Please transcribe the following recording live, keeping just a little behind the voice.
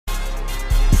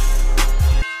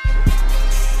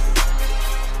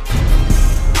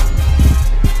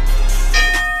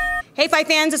Fight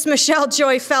fans, it's Michelle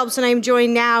Joy Phelps, and I'm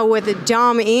joined now with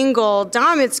Dom Ingle.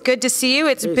 Dom, it's good to see you.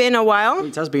 It's been a while.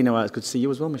 It has been a while. It's good to see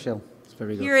you as well, Michelle. It's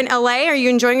very good. You're in LA. Are you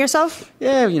enjoying yourself?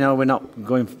 Yeah, you know, we're not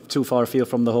going too far afield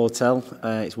from the hotel.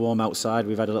 It's warm outside.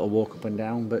 We've had a little walk up and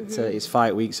down, but it's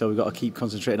fight week, so we've got to keep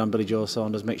concentrating on Billy Joe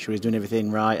Saunders, make sure he's doing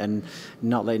everything right and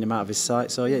not letting him out of his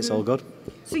sight. So, yeah, it's all good.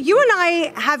 So you and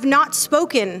I have not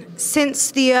spoken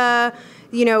since the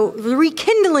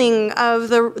rekindling of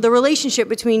the relationship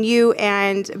between you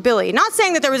and Billy. Not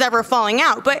saying that there was ever a falling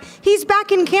out, but he's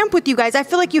back in camp with you guys. I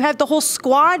feel like you have the whole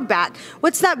squad back.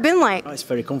 What's that been like? Oh, it's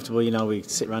very comfortable. You know, we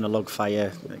sit around a log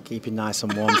fire, keeping nice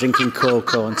and warm, drinking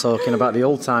cocoa and talking about the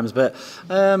old times. But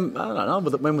I don't know,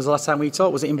 but when was the last time we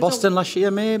talked? Was it in Boston last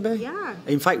year, maybe? Yeah.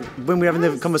 In fact, when we were having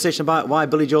the conversation about why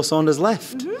Billy Joe Saunders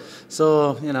left.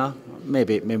 So, you know,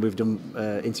 maybe we've done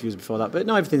interviews before that. But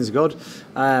no, everything's good.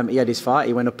 He had his fight.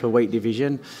 He went up a weight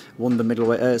division, won the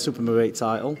middleweight, super middleweight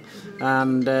title,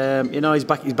 and you know, he's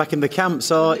back in the camp.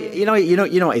 So you know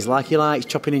what he's like. He likes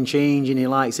chopping and changing. He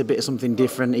likes a bit of something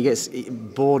different. He gets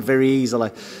bored very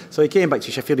easily. So he came back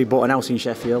to Sheffield. He bought an house in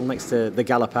Sheffield next to the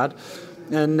Galapad.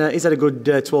 And he's had a good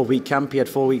 12-week camp. He had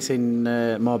 4 weeks in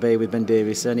Marbella with Ben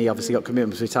Davison. He obviously got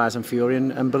commitments with Tyson Fury,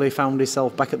 and Billy found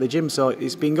himself back at the gym. So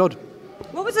it's been good.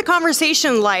 What was the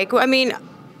conversation like? I mean,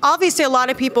 obviously a lot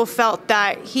of people felt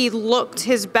that he looked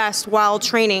his best while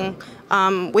training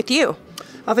with you.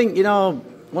 I think, you know,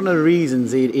 one of the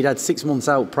reasons he'd had 6 months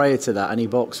out prior to that, and he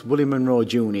boxed Willie Monroe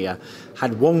Jr.,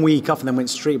 had 1 week off and then went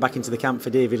straight back into the camp for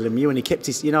David Lemieux, and he kept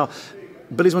his, you know,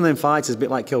 Billy's one of them fighters, a bit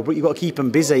like Kilbrook. You've got to keep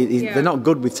them busy. They're not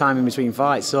good with time in between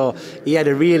fights. So he had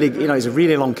a really, you know, it's a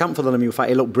really long camp for the Lemieux fight.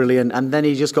 He looked brilliant, and then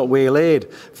he just got waylaid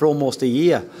for almost a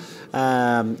year.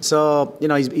 So you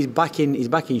know, he's back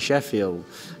in Sheffield,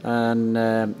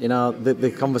 and you know,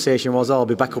 the conversation was, I'll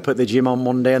be back up at the gym on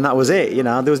Monday, and that was it. You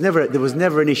know, there was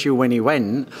never an issue when he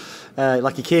went.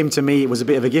 Like he came to me, it was a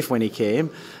bit of a gift when he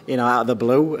came, you know, out of the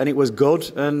blue, and it was good.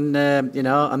 And you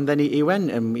know, and then he went,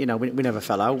 and you know, we never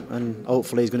fell out. And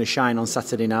hopefully he's going to shine on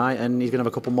Saturday night, and he's going to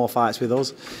have a couple more fights with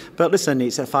us. But listen,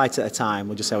 it's a fight at a time.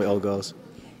 We'll just see how it all goes.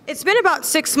 It's been about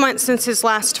 6 months since his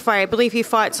last fight. I believe he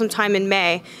fought sometime in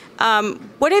May.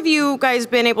 What have you guys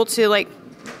been able to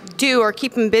do or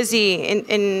keep him busy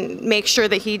and make sure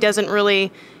that he doesn't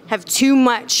really have too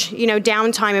much, you know,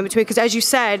 downtime in between? Because as you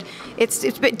said, it's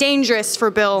a bit dangerous for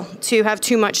Bill to have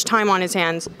too much time on his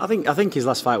hands. I think his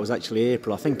last fight was actually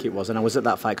April. I think it was, and I was at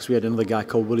that fight because we had another guy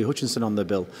called Willie Hutchinson on the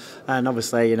bill, and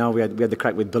obviously, you know, we had the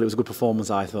crack with Bill. It was a good performance,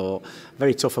 I thought.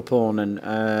 Very tough opponent.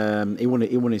 He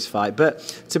won his fight, but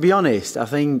to be honest, I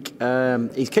think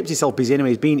he's kept himself busy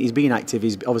anyway. He's been active.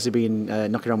 He's obviously been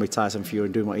knocking around with Tyson Fury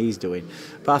and doing what he's doing.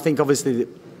 But I think obviously,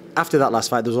 after that last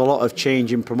fight, there was a lot of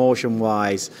change in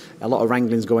promotion-wise, a lot of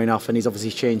wranglings going off, and he's obviously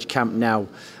changed camp now.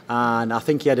 And I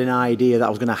think he had an idea that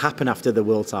was going to happen after the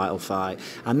world title fight,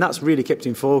 and that's really kept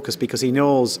him focused because he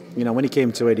knows, you know, when he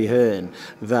came to Eddie Hearn,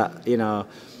 that, you know,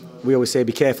 we always say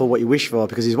be careful what you wish for,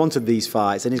 because he's wanted these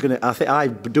fights, and he's going to. I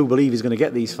do believe he's going to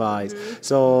get these fights.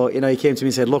 So you know, he came to me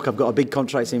and said, "Look, I've got a big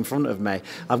contract in front of me.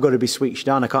 I've got to be switched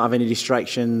on. I can't have any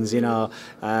distractions. You know,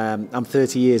 I'm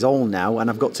 30 years old now, and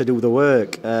I've got to do the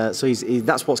work." So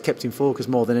that's what's kept him focused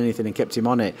more than anything, and kept him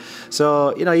on it.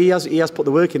 So you know, he has put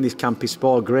the work in this camp. He's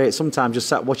sparred great. Sometimes just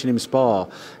sat watching him spar.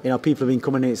 You know, people have been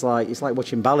coming in. It's like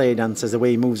watching ballet dancers, the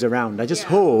way he moves around. I just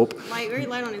hope. Very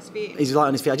light on his feet. He's light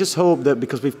on his feet. I just hope that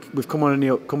because we've come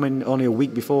in only a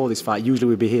week before this fight. Usually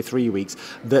we'd be here 3 weeks.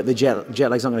 That the jet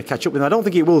lag's not going to catch up with him. I don't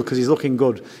think he will, because he's looking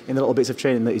good in the little bits of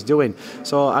training that he's doing.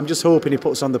 So I'm just hoping he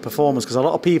puts on the performance, because a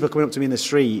lot of people are coming up to me in the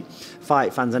street,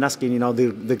 fight fans, and asking, you know,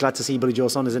 they're glad to see Billy Joe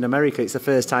Saunders in America. It's the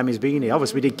first time he's been here.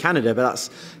 Obviously we did Canada, but that's,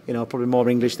 you know, probably more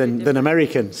English than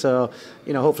American. So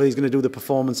you know, hopefully he's going to do the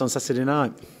performance on Saturday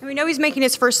night. And we know he's making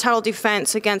his first title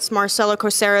defense against Marcelo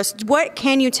Caceres. What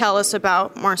can you tell us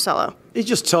about Marcelo? He's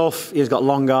just tough. He's got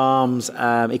long arms.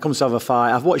 He comes to have a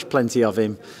fight. I've watched plenty of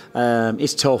him.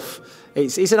 He's tough.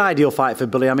 It's an ideal fight for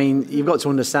Billy. I mean, you've got to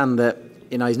understand that,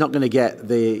 you know, he's not going to get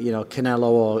the, you know,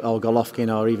 Canelo or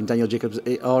Golovkin or even Daniel Jacobs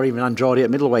or even Andrade at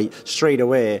middleweight straight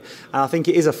away. And I think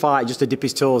it is a fight just to dip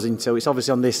his toes into. It's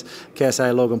obviously on this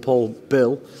KSI Logan Paul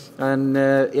bill, and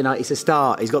you know, it's a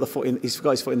start. He's got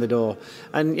his foot in the door,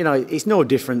 and you know, it's no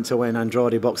different to when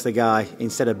Andrade boxed the guy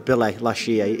instead of Billy last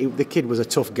year. The kid was a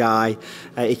tough guy.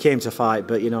 He came to fight,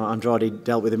 but you know, Andrade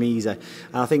dealt with him easy. And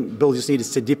I think Bill just needed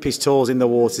to dip his toes in the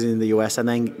waters in the US and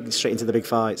then straight into the big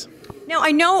fights. Now,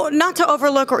 I know not to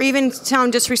overlook or even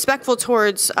sound disrespectful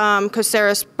towards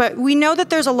Caceres, but we know that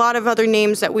there's a lot of other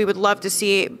names that we would love to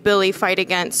see Billy fight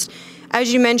against.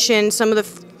 As you mentioned, some of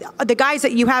the the guys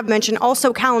that you have mentioned,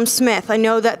 also Callum Smith. I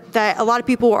know that a lot of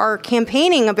people are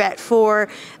campaigning a bit for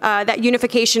that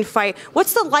unification fight.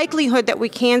 What's the likelihood that we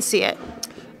can see it?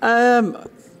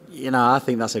 You know, I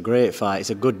think that's a great fight.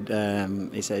 It's a good,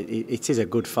 it is a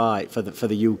good fight for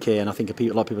the UK, and I think a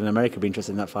lot of people in America will be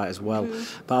interested in that fight as well.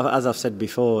 But as I've said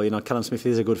before, you know, Callum Smith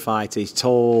is a good fighter. He's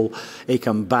tall, he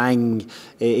can bang,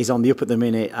 he's on the up at the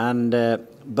minute, and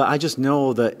but I just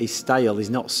know that his style is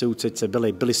not suited to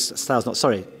Billy. Billy's style's not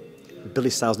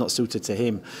suited to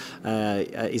him.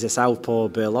 He's a southpaw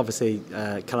Bill. Obviously,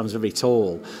 Callum's very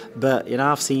tall, but you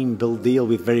know, I've seen Bill deal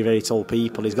with very, very tall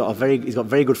people. He's got very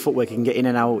good footwork. He can get in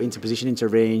and out, into position, into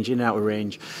range, in and out of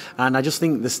range. And I just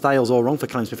think the style's all wrong for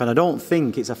Callum Smith. And I don't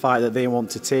think it's a fight that they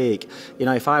want to take. You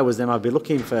know, if I was them, I'd be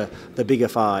looking for the bigger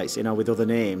fights. You know, with other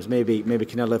names. Maybe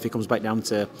Canelo if he comes back down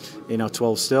to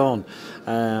 12 stone.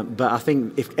 But I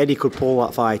think if Eddie could pull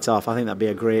that fight off, I think that'd be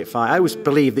a great fight. I always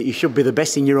believe that you should be the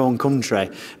best in your own country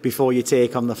before you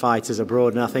take on the fighters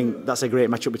abroad, and I think that's a great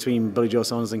matchup between Billy Joe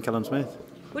Saunders and Callum Smith.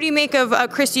 What do you make of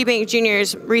Chris Eubank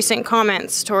Jr.'s recent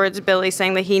comments towards Billy,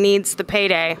 saying that he needs the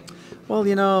payday? Well,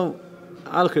 you know,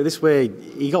 I look at it this way: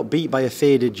 he got beat by a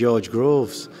faded George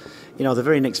Groves. You know, the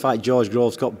very next fight, George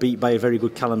Groves got beat by a very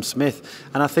good Callum Smith,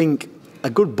 and I think a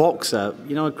good boxer,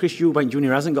 you know, Chris Eubank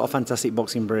Jr. hasn't got a fantastic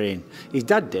boxing brain. His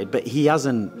dad did, but he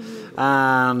hasn't.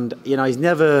 And, you know, he's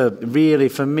never really,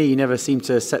 for me, never seemed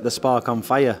to set the spark on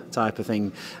fire type of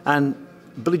thing. And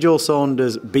Billy Joe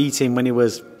Saunders beat him when he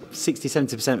was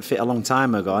 60-70% fit a long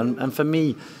time ago. And for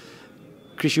me,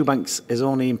 Chris Eubanks has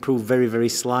only improved very, very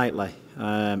slightly.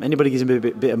 Anybody gives him a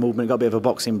bit of movement, got a bit of a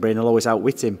boxing brain, will always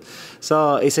outwit him.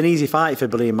 So it's an easy fight for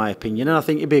Billy, in my opinion. And I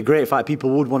think it'd be a great fight.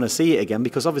 People would want to see it again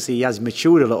because obviously he has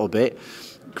matured a little bit,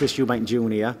 Chris Eubank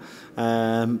Jr.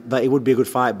 But it would be a good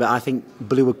fight. But I think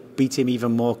Billy would beat him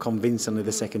even more convincingly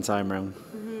the second time round.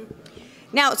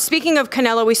 Now, speaking of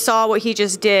Canelo, we saw what he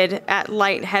just did at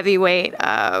light heavyweight.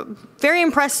 Very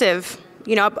impressive.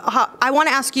 You know, I want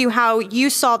to ask you how you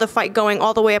saw the fight going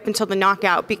all the way up until the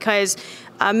knockout, because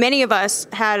many of us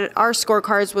had our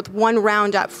scorecards with one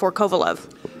round up for Kovalev.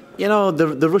 You know,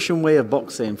 the Russian way of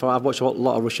boxing, I've watched a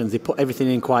lot of Russians, they put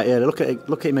everything in quite early. Look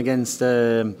at him against,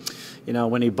 you know,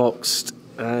 when he boxed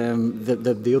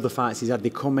the other fights he's had,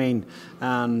 they come in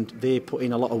and they put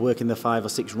in a lot of work in the 5 or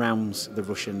 6 rounds, the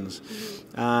Russians.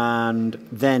 And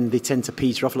then they tend to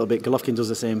peter off a little bit. Golovkin does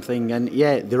the same thing. And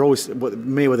yeah, they're always what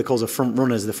Mayweather calls the front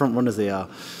runners they are.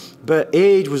 But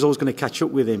age was always going to catch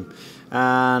up with him.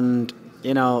 And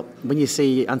you know, when you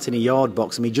see Anthony Yarde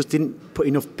box, he just didn't put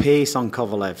enough pace on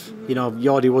Kovalev. You know,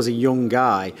 Yarde was a young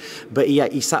guy, but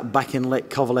he sat back and let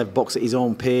Kovalev box at his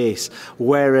own pace,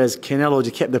 whereas Canelo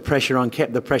just kept the pressure on,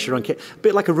 a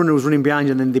bit like a runner who's running behind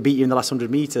you and then they beat you in the last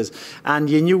 100 metres. And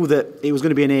you knew that it was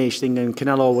going to be an age thing, and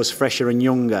Canelo was fresher and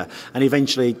younger, and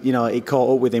eventually, you know, it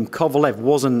caught up with him. Kovalev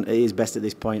wasn't at his best at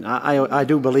this point. I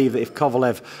do believe that if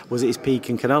Kovalev was at his peak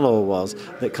and Canelo was,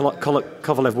 that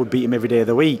Kovalev would beat him every day of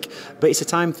the week. But it's a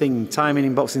time thing. Timing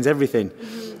in boxing is everything.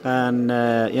 And,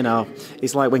 you know,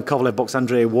 it's like when Kovalev boxed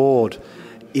Andre Ward.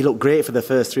 He looked great for the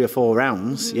first 3 or 4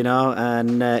 rounds, you know,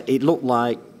 and it looked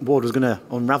like Ward was going to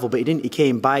unravel, but he didn't. He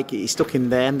came back, he stuck in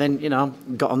there, and then, you know,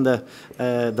 got on the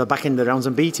back end of the rounds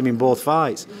and beat him in both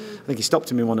fights. I think he stopped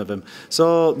him in one of them.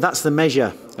 So that's the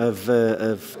measure of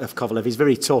Kovalev. He's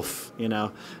very tough, you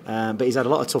know, but he's had a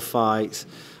lot of tough fights.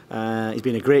 He's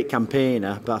been a great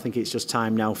campaigner, but I think it's just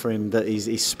time now for him that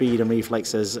his speed and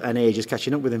reflexes and age is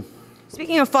catching up with him.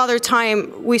 Speaking of Father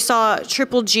Time, we saw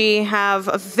Triple G have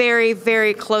a very,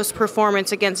 very close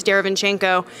performance against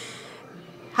Derevyanchenko.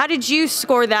 How did you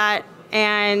score that,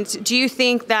 and do you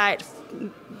think that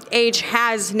age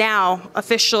has now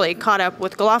officially caught up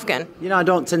with Golovkin? You know, I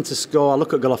don't tend to score. I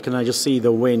look at Golovkin and I just see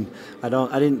the win. I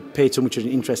didn't pay too much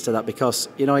interest to that because,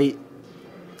 you know,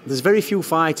 there's very few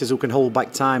fighters who can hold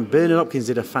back time. Bernard Hopkins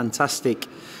did a fantastic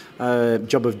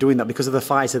job of doing that because of the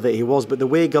fighter that he was. But the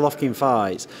way Golovkin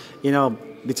fights, you know,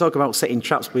 they talk about setting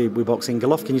traps with boxing.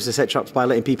 Golovkin used to set traps by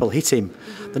letting people hit him.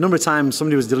 The number of times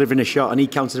somebody was delivering a shot and he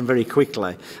countered them very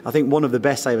quickly. I think one of the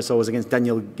best I ever saw was against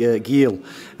Daniel Geale.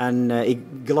 And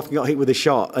Golovkin got hit with a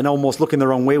shot and almost looking the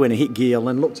wrong way when he hit Geale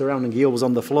and looked around and Geale was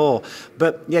on the floor.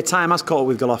 But yeah, time has caught up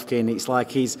with Golovkin. It's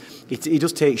like he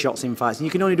does take shots in fights. And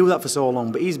you can only do that for so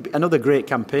long. But he's another great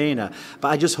campaigner. But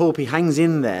I just hope he hangs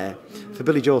in there for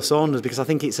Billy Joe Saunders, because I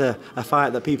think it's a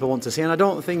fight that people want to see. And I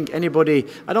don't think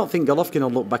Golovkin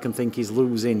will look back and think he's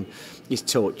losing his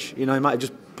touch. You know, he might have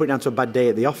just put it down to a bad day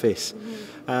at the office.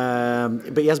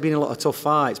 But he has been in a lot of tough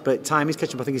fights. But time is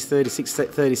catching up. I think he's 36,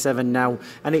 37 now,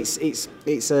 and it's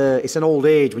an old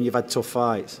age when you've had tough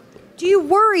fights. Do you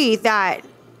worry that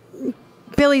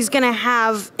Billy's going to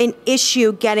have an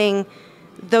issue getting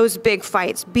those big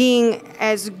fights. Being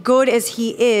as good as he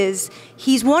is,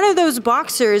 he's one of those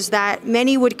boxers that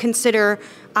many would consider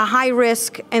a high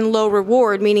risk and low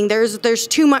reward, meaning there's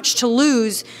too much to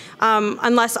lose,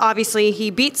 unless obviously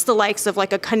he beats the likes of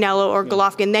like a Canelo or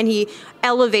Golovkin, then he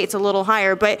elevates a little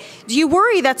higher. But do you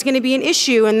worry that's going to be an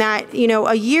issue and that, you know,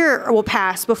 a year will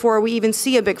pass before we even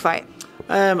see a big fight?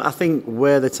 I think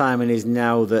where the timing is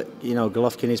now that, you know,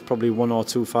 Golovkin is probably 1 or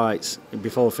 2 fights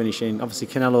before finishing. Obviously,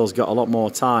 Canelo's got a lot more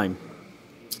time.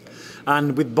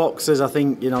 And with boxers, I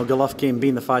think, you know, Golovkin,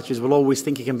 being the fighters, will always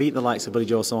think he can beat the likes of Billy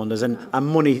Joe Saunders. And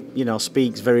money, you know,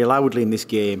 speaks very loudly in this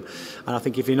game. And I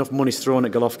think if enough money's thrown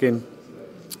at Golovkin,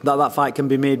 that fight can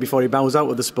be made before he bows out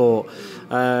of the sport.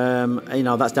 You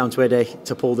know, that's down to Eddie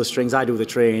to pull the strings. I do the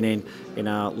training. You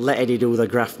know, let Eddie do the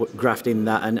graft in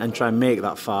that and try and make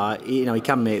that fight. You know, he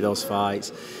can make those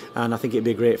fights, and I think it'd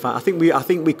be a great fight. I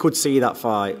think we could see that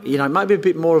fight. You know, it might be a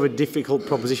bit more of a difficult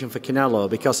proposition for Canelo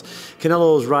because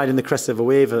Canelo's riding the crest of a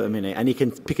wave at the minute, and he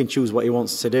can pick and choose what he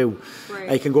wants to do.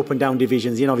 Right. He can go up and down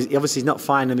divisions. You know, obviously he's not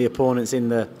finding the opponents in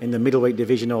the middleweight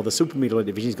division or the super middleweight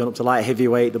division. He's gone up to light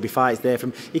heavyweight. There'll be fights there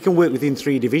from. He can work within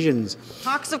 3 divisions.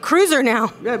 Talks of cruiser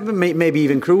now. Yeah, maybe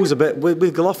even cruiser. But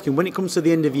with Golovkin, when it comes to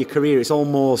the end of your career, it's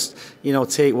almost, you know,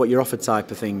 take what you're offered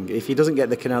type of thing. If he doesn't get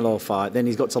the Canelo fight, then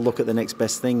he's got to look at the next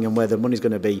best thing and where the money's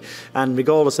going to be. And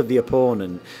regardless of the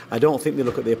opponent, I don't think they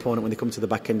look at the opponent when they come to the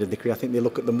back end of the career. I think they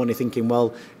look at the money thinking,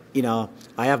 well, you know,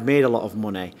 I have made a lot of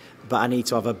money, but I need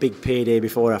to have a big payday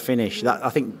before I finish. I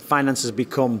think finances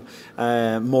become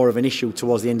more of an issue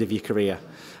towards the end of your career.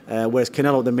 Whereas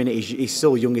Canelo at the minute, he's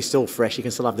still young, he's still fresh, he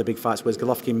can still have the big fights, whereas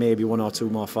Golovkin maybe 1 or 2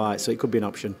 more fights, so it could be an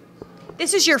option.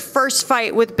 This is your first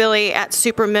fight with Billy at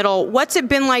super middle. What's it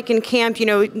been like in camp, you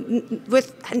know,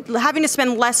 with having to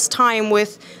spend less time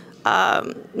with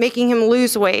making him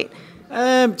lose weight?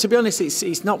 To be honest,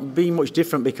 it's not been much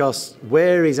different because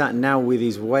where he's at now with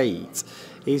his weight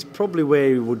is probably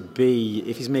where he would be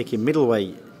if he's making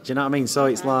middleweight. Do you know what I mean? So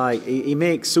it's like he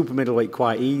makes super middleweight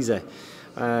quite easy.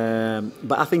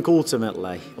 But I think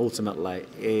ultimately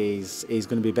he's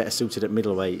going to be better suited at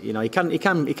middleweight. You know, he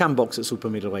can box at super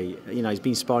middleweight. You know, he's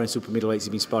been sparring super middleweights, he's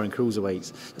been sparring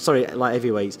cruiserweights. Sorry, light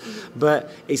heavyweights.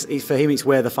 But it's for him, it's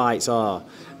where the fights are.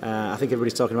 I think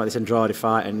everybody's talking about this Andrade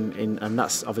fight, and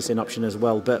that's obviously an option as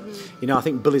well. But you know, I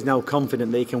think Billy's now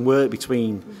confident that he can work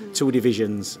between 2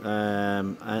 divisions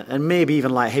and maybe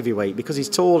even light heavyweight because he's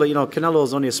taller. You know,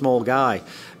 Canelo's only a small guy.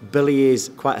 Billy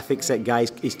is quite a thick-set guy.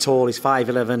 He's tall. He's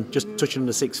 5'11", just touching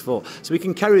under 6 foot. So he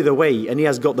can carry the weight, and he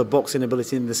has got the boxing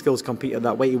ability and the skills to compete at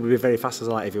that weight. He will be very fast as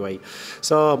a light heavyweight.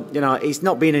 So you know, it's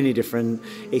not been any different.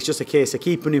 It's just a case of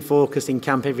keeping him focused in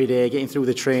camp every day, getting through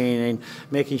the training,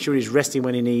 making sure he's resting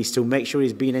when he needs to, make sure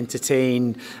he's being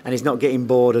entertained and he's not getting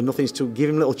bored, and nothing's to give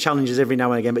him little challenges every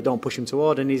now and again, but don't push him too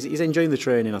hard. And he's enjoying the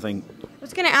training, I think. I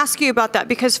was going to ask you about that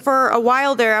because for a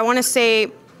while there, I want to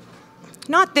say,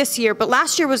 not this year, but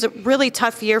last year was a really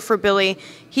tough year for Billy.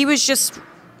 He was just,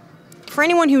 for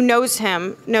anyone who knows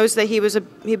him, knows that he was a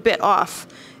bit off.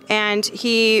 And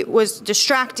he was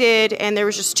distracted, and there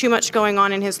was just too much going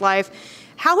on in his life.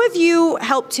 How have you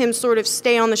helped him sort of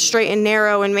stay on the straight and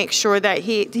narrow and make sure that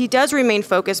he does remain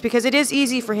focused? Because it is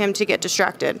easy for him to get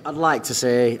distracted. I'd like to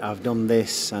say I've done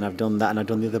this, and I've done that, and I've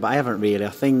done the other, but I haven't really. I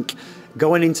think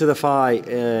going into the fight,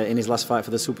 in his last fight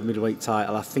for the super middleweight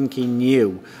title, I think he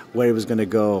knew where he was going to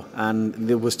go, and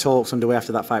there was talks underway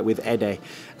after that fight with Eddie,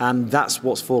 and that's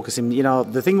what's focusing. You know,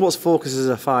 the thing what's focused as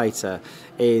a fighter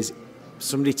is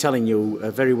somebody telling you,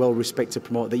 a very well respected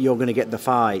promoter, that you're going to get the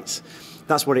fights.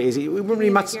 That's what it is. It wouldn't really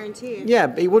matter.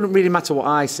 Yeah, it wouldn't really matter what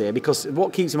I say, because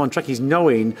what keeps him on track is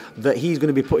knowing that he's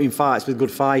going to be putting fights with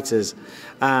good fighters,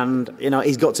 and you know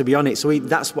he's got to be on it. So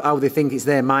that's how they think it's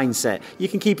their mindset. You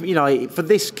can keep, you know, for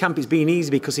this camp it's been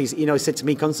easy because he's, you know, he said to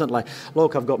me constantly,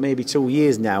 "Look, I've got maybe 2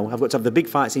 years now. I've got to have the big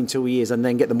fights in 2 years and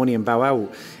then get the money and bow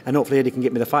out. And hopefully Eddie can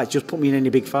get me the fights. Just put me in any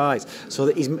big fights." So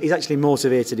that he's actually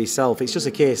motivated himself. It's just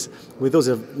a case with us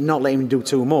of not letting him do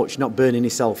too much, not burning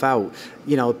himself out.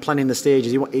 You know, planning the stages.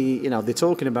 You know, they're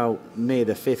talking about May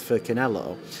the 5th for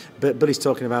Canelo, but Billy's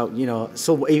talking about, you know,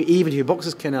 so even if he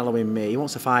boxes Canelo in May, he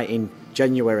wants to fight in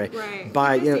January. Right.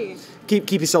 By, you know, keep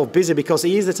yourself busy, because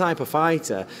he is the type of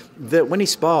fighter that when he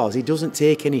spars, he doesn't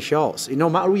take any shots. No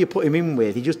matter who you put him in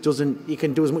with, he just doesn't. He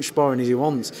can do as much sparring as he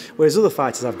wants. Whereas other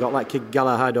fighters I've got, like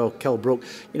Galahad or Kell Brook,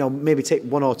 you know, maybe take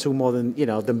 1 or 2 more than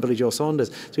Billy Joe Saunders.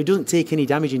 So he doesn't take any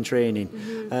damage in training.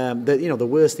 The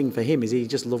worst thing for him is he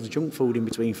just loves junk food in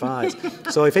between fights.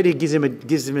 So if Eddie gives him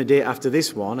a date after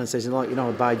this one and says, like, you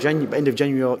know, by end of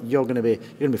January you're going to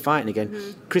be fighting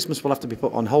again, Christmas will have to be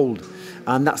put on hold.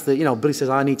 And that's the, Billy says,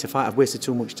 I need to fight, I've wasted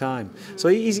too much time. So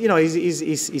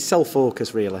he's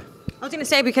self-focused, really. I was going to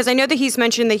say, because I know that he's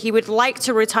mentioned that he would like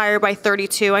to retire by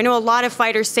 32. I know a lot of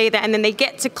fighters say that, and then they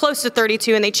get to close to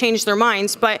 32 and they change their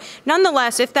minds. But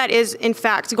nonetheless, if that is in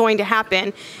fact going to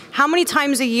happen, how many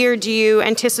times a year do you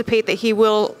anticipate that he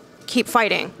will keep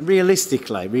fighting?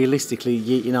 Realistically,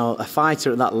 a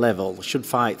fighter at that level should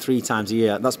fight 3 times a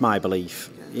year. That's my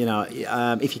belief.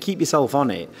 If you keep yourself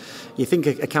on it, you think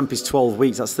a camp is 12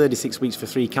 weeks, that's 36 weeks for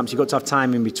 3 camps. You've got to have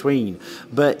time in between.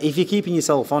 But if you're keeping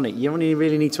yourself on it, you only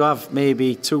really need to have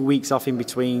maybe 2 weeks off in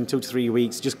between, 2 to 3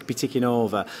 weeks, just be ticking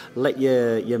over. Let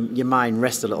your mind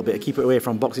rest a little bit, keep it away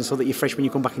from boxing so that you're fresh when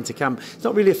you come back into camp. It's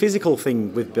not really a physical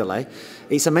thing with Billy.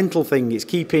 It's a mental thing. It's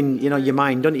keeping, your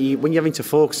mind done. When you're having to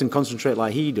focus and concentrate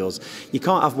like he does, you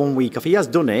can't have 1 week off. He has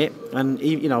done it, and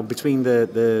between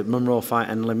the Monroe fight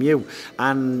and Lemieux,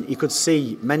 and you could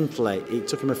see mentally it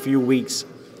took him a few weeks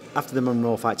after the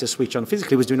Monroe fight to switch on.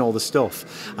 Physically he was doing all the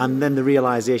stuff, and then the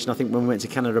realisation, I think when we went to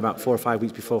Canada about 4 or 5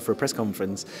 weeks before for a press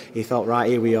conference, he thought, right,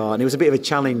 here we are. And it was a bit of a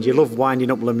challenge. You love winding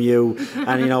up Lemieux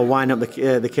and winding up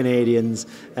the Canadians,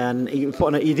 and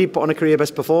he did put on a career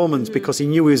best performance because he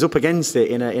knew he was up against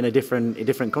it in a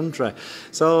different country.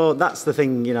 So that's the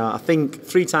thing. I think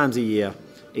 3 times a year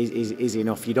is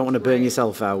enough. You don't want to burn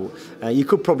yourself out. You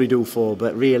could probably do 4,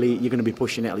 but really you're going to be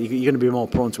pushing it. You're going to be more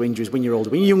prone to injuries when you're older.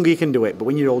 When you're younger you can do it, but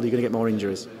when you're older you're going to get more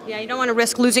injuries. Yeah, you don't want to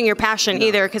risk losing your passion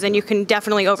either, because then you can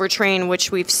definitely overtrain,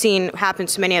 which we've seen happen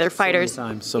to many other fighters.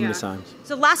 So many times.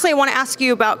 So lastly, I want to ask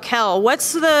you about Kell.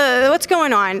 What's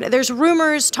going on? There's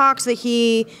rumors, talks that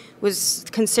he was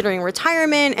considering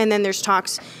retirement, and then there's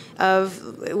talks of,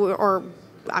 or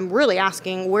I'm really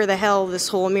asking where the hell this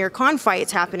whole Amir Khan fight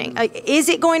is happening. Is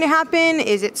it going to happen?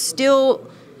 Is it still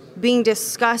being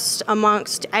discussed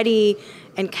amongst Eddie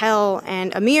and Kell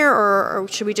and Amir, or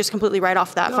should we just completely write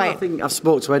off that fight? I think I've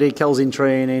spoke to Eddie. Kell's in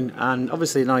training, and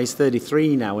obviously now he's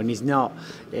 33 now, and he's not,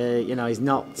 he's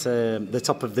not the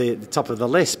top of the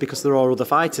list, because there are other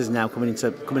fighters now coming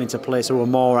into place who are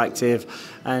more active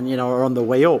and are on the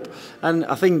way up. And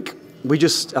I think he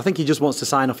just wants to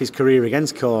sign off his career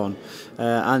against Khan,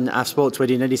 and I've spoke to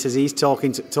Eddie, and Eddie says he's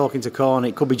talking to Khan.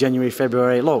 It could be January,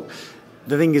 February. Look,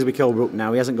 the thing is with Kell Brook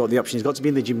now, he hasn't got the option. He's got to be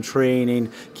in the gym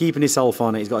training, keeping himself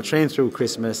on it. He's got to train through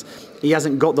Christmas. He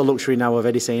hasn't got the luxury now of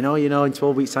Eddie saying, in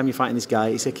 12 weeks' time you're fighting this guy.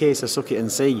 It's a case of suck it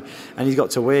and see, and he's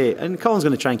got to wait. And Khan's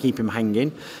going to try and keep him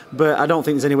hanging, but I don't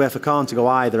think there's anywhere for Khan to go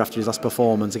either after his last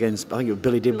performance against, I think it was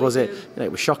Billy Dib, was it?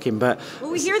 It was shocking. But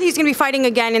we hear that he's going to be fighting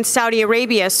again in Saudi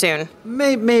Arabia soon.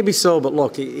 Maybe so, but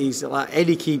look, he's like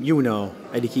Eddie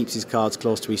keeps his cards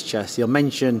close to his chest. He'll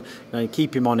mention,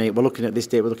 keep him on it. We're looking at this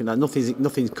date. We're looking at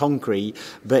nothing's concrete,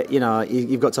 but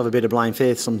you've got to have a bit of blind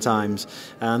faith sometimes,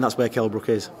 and that's where Kell Brook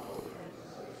is.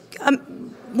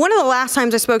 One of the last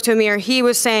times I spoke to Amir, he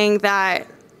was saying that,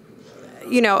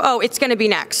 it's going to be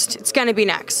next. It's going to be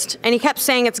next, and he kept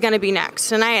saying it's going to be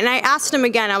next. And I asked him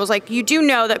again. I was like, you do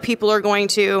know that people are going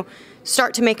to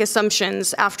start to make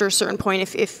assumptions after a certain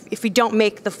point if you don't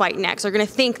make the fight next. They're going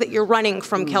to think that you're running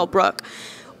from Kell Brook.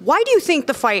 Why do you think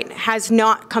the fight has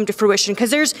not come to fruition?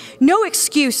 Because there's no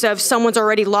excuse of someone's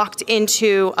already locked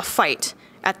into a fight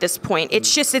at this point.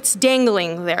 It's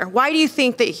dangling there. Why do you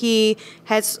think that he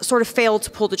has sort of failed to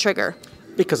pull the trigger?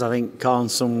 Because I think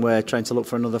Khan's somewhere trying to look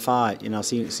for another fight,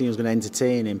 seeing who's going to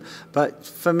entertain him. But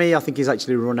for me, I think he's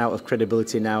actually run out of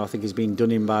credibility now. I think he's been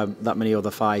done in by that many other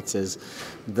fighters.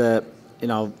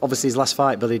 Obviously his last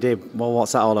fight, Billy Dib, well,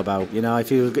 what's that all about?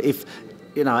 If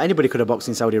anybody could have boxed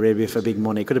in Saudi Arabia for big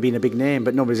money. It could have been a big name,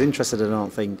 but nobody's interested, I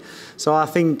don't think. So I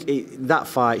think that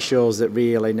fight shows that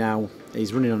really now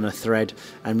he's running on a thread,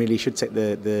 and really should take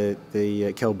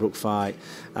the Kell Brook fight.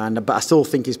 But I still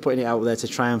think he's putting it out there to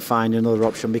try and find another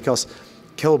option, because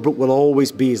Kell Brook will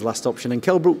always be his last option. And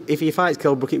Kell Brook, if he fights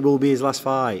Kell Brook, it will be his last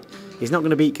fight. He's not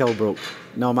going to beat Kell Brook,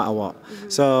 no matter what.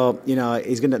 So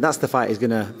that's the fight he's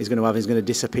going to have. He's going to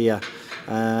disappear,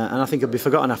 and I think he'll be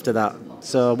forgotten after that.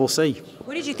 So we'll see.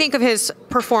 What did you think of his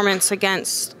performance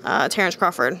against Terence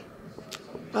Crawford?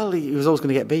 Well, he was always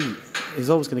going to get beat. He's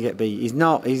always going to get beat. He's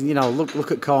not.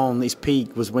 Look at Khan. His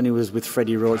peak was when he was with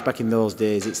Freddie Roach back in those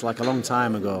days. It's like a long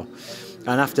time ago.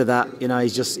 And after that,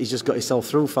 he's just got himself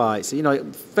through fights.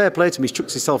 Fair play to him. He's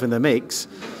chucked himself in the mix.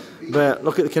 But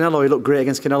look at Canelo. He looked great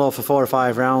against Canelo for 4 or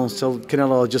 5 rounds till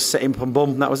Canelo just set him and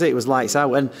boom. That was it. It was lights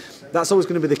out. And that's always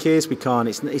going to be the case with Khan.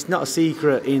 It's not a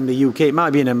secret in the UK. It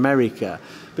might be in America,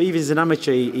 but even as an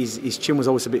amateur, his chin was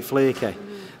always a bit flaky.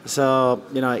 So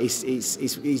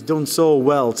he's done so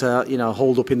well to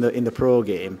hold up in the pro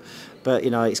game. But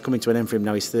it's coming to an end for him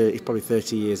now. He's probably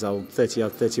 30 years old, 30 or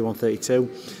 31,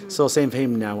 32. So same for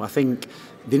him now. I think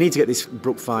they need to get this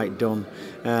Brook fight done,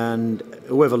 and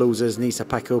whoever loses needs to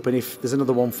pack up. And if there's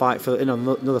another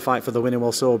another fight for the winner,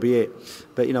 well, so be it.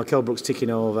 But Kell Brook's ticking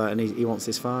over, and he wants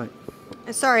this fight.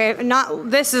 Sorry,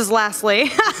 this is lastly.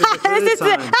 This is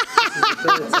the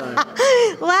third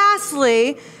time.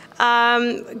 Lastly,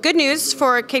 good news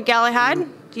for Kid Galahad.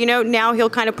 Now he'll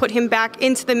kind of put him back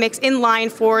into the mix, in line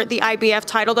for the IBF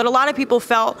title that a lot of people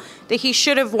felt that he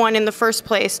should have won in the first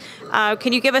place.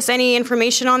 Can you give us any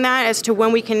information on that as to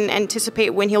when we can anticipate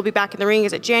when he'll be back in the ring?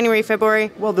 Is it January,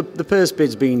 February? Well, the purse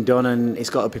bid's been done, and it's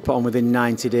got to be put on within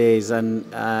 90 days. And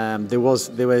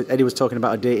Eddie was talking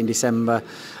about a date in December,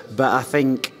 but I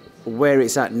think where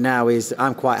it's at now is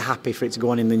I'm quite happy for it to go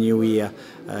on in the new year.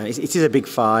 It is a big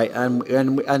fight, and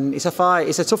it's a fight.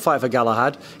 It's a tough fight for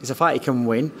Galahad. It's a fight he can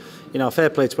win. Fair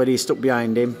play to Eddie. He's stuck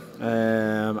behind him,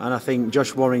 and I think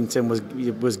Josh Warrington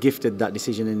was gifted that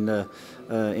decision in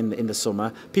the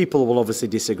summer. People will obviously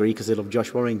disagree because they love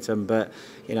Josh Warrington, but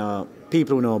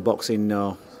people who know boxing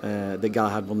know that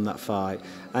Galahad won that fight.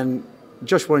 And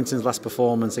Josh Warrington's last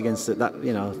performance against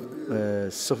Sofiane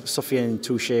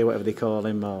Touché, whatever they call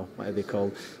him, or whatever they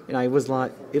call, he looked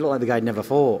like the guy never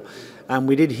fought. And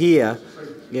we did hear,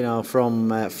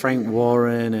 from Frank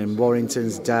Warren and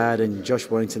Warrington's dad and Josh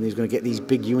Warrington, he was going to get these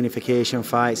big unification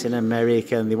fights in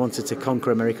America, and they wanted to conquer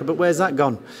America. But where's that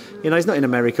gone? He's not in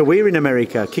America. We're in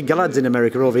America. Kid Galahad's in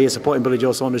America over here supporting Billy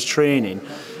Joe Saunders training,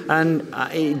 and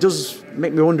it does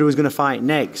make me wonder who's going to fight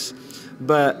next.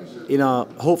 But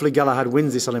hopefully Galahad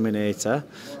wins this eliminator,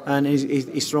 and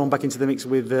he's thrown back into the mix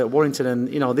with Warrington.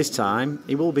 And this time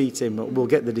he will beat him. We'll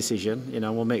get the decision.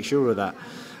 We'll make sure of that.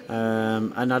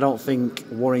 And I don't think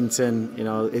Warrington,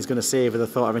 is going to savour the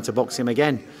thought of having to box him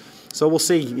again. So we'll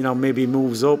see. Maybe he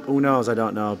moves up. Who knows? I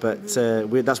don't know. But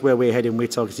that's where we're heading. We're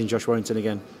targeting Josh Warrington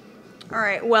again. All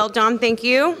right. Well, Dom, thank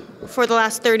you for the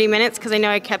last 30 minutes because I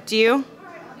know I kept you.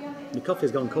 Your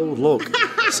coffee's gone cold, look.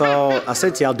 So I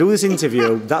said to you, I'll do this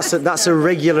interview. That's a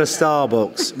regular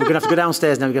Starbucks. We're going to have to go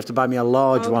downstairs now. You're going to have to buy me a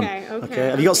large one. Okay.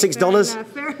 Have you got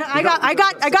 $6?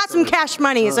 I got some cash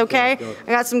monies, okay?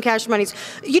 I got some cash monies.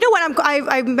 You know what?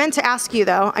 I meant to ask you,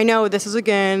 though. I know this is,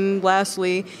 again,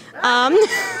 lastly.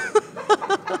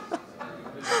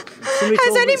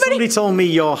 Somebody told me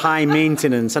you're high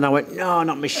maintenance, and I went, no,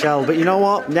 not Michelle. But you know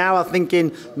what? Now I'm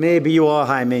thinking maybe you are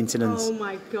high maintenance. Oh,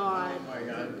 my God.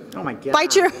 Oh my God.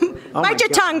 Bite your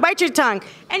tongue.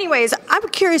 Anyways, I'm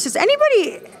curious, has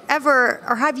anybody ever,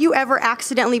 or have you ever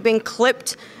accidentally been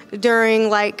clipped during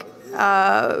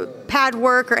pad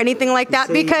work or anything like that?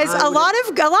 Because a lot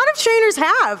of trainers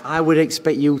have. I would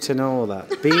expect you to know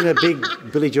that. Being a big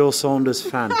Billy Joe Saunders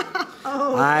fan,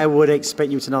 I would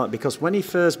expect you to know that, because when he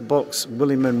first boxed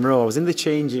Willie Monroe, I was in the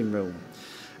changing room,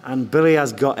 and Billy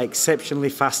has got exceptionally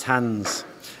fast hands,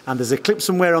 and there's a clip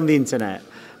somewhere on the internet.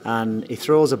 And he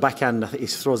throws a backhand, I think he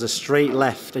throws a straight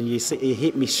left, and you see he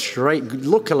hit me straight.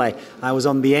 Luckily, I was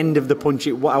on the end of the punch,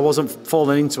 I wasn't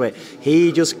falling into it.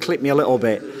 He just clipped me a little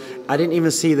bit. I didn't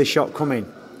even see the shot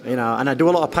coming, and I do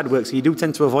a lot of pad work, so you do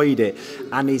tend to avoid it.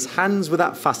 And his hands were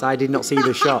that fast, I did not see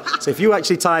the shot. So if you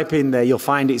actually type in there, you'll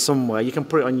find it somewhere. You can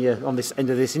put it on this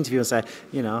end of this interview and say,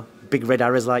 big red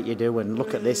arrows like you do, and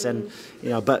look at this, and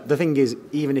But the thing is,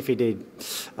 even if he did,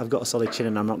 I've got a solid chin,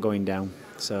 and I'm not going down.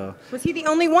 So was he the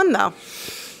only one though?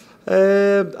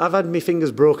 I've had my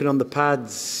fingers broken on the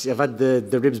pads. I've had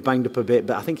the ribs banged up a bit,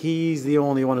 but I think he's the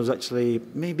only one who's actually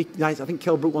I think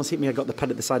Kell Brook once hit me. I got the pad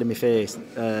at the side of my face.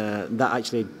 That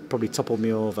actually probably toppled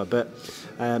me over, but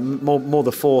more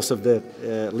the force of the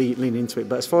leaning into it.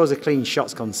 But as far as a clean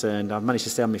shot's concerned, I've managed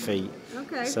to stay on my feet.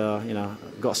 Okay. So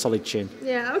I've got a solid chin.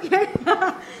 Yeah. Okay.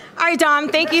 All right, Dom.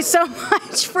 Thank you so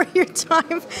much for your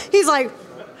time. He's like,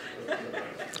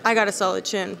 I got a solid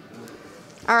chin.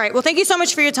 All right. Well, thank you so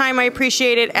much for your time. I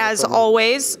appreciate it as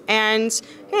always. And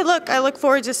hey, look, I look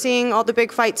forward to seeing all the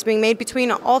big fights being made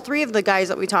between all three of the guys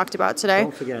that we talked about today.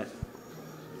 Don't forget,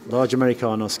 large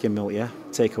Americano, skim milk, yeah?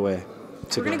 Takeaway.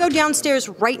 We're going to go downstairs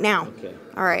right now. Okay.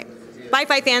 All right. Bye,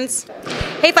 Fight fans.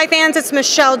 Hey, Fight fans, it's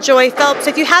Michelle Joy Phelps.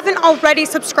 If you haven't already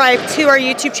subscribed to our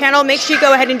YouTube channel, make sure you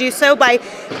go ahead and do so by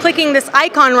clicking this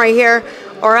icon right here,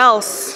 or else